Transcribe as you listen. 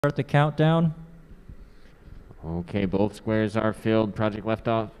Start the countdown. Okay, both squares are filled. Project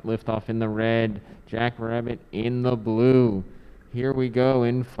Liftoff in the red, Jackrabbit in the blue. Here we go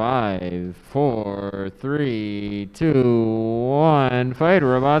in 5, 4, 3, 2, 1. Fight,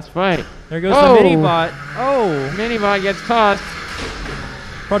 robots, fight. There goes the mini-bot. Mini-bot gets tossed.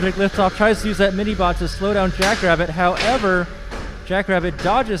 Project Liftoff tries to use that mini-bot to slow down Jackrabbit. However, Jackrabbit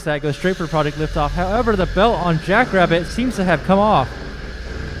dodges that, goes straight for Project Liftoff. However, the belt on Jackrabbit seems to have come off.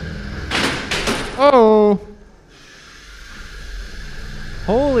 Oh!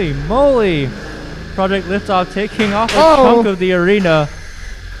 Holy moly! Project Liftoff taking off a chunk of the arena.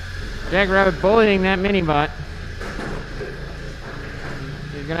 Jackrabbit bullying that mini-bot.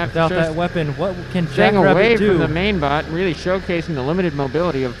 He's gonna have Without to that weapon, what can staying Jackrabbit away do? from the main bot, really showcasing the limited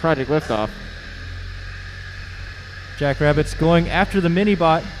mobility of Project Liftoff. Jackrabbit's going after the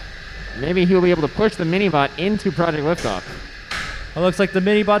mini-bot. Maybe he'll be able to push the mini-bot into Project Liftoff. It looks like the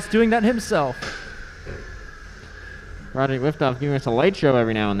mini-bot's doing that himself. Project Liftoff giving us a light show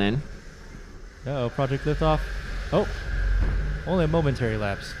every now and then. Uh-oh, Project Liftoff. Oh, only a momentary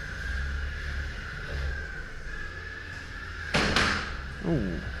lapse.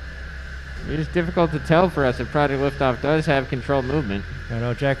 Ooh. It is difficult to tell for us if Project Liftoff does have controlled movement. I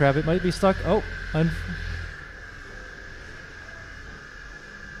know Jackrabbit might be stuck. Oh,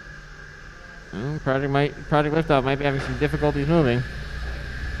 Project Liftoff might be having some difficulties moving.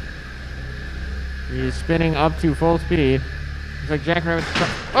 He's spinning up to full speed. Looks like Jackrabbit's...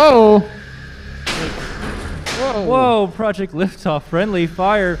 Oh! Whoa! Whoa, Project Liftoff, friendly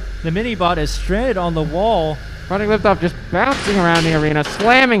fire. The mini-bot is stranded on the wall. Project Liftoff just bouncing around the arena,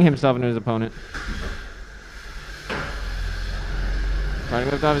 slamming himself into his opponent.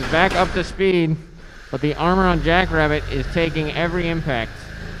 Project Liftoff is back up to speed, but the armor on Jackrabbit is taking every impact.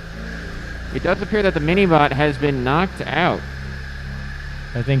 It does appear that the mini-bot has been knocked out.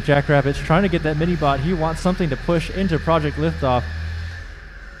 I think Jackrabbit's trying to get that mini-bot. He wants something to push into Project Liftoff.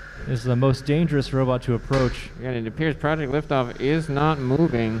 This is the most dangerous robot to approach. Again, it appears Project Liftoff is not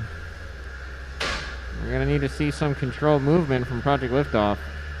moving. We're going to need to see some controlled movement from Project Liftoff.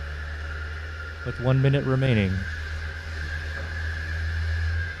 With 1 minute remaining.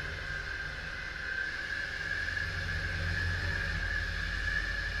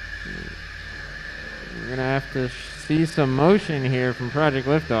 We're going to have to see some motion here from Project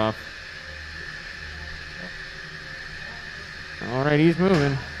Liftoff. All right, he's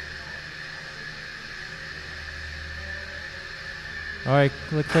moving. All right,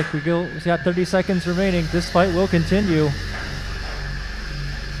 looks like we got 30 seconds remaining. This fight will continue.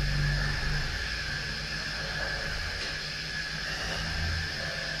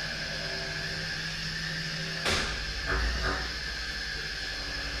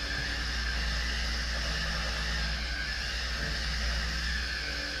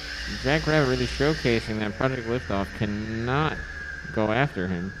 Jackrabbit really showcasing that Project Liftoff cannot go after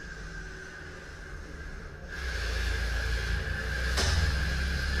him.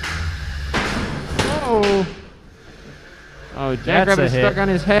 Oh, Jackrabbit is stuck on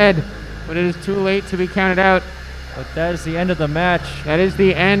his head, but it is too late to be counted out. But that is the end of the match. That is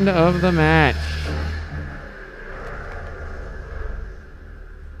the end of the match.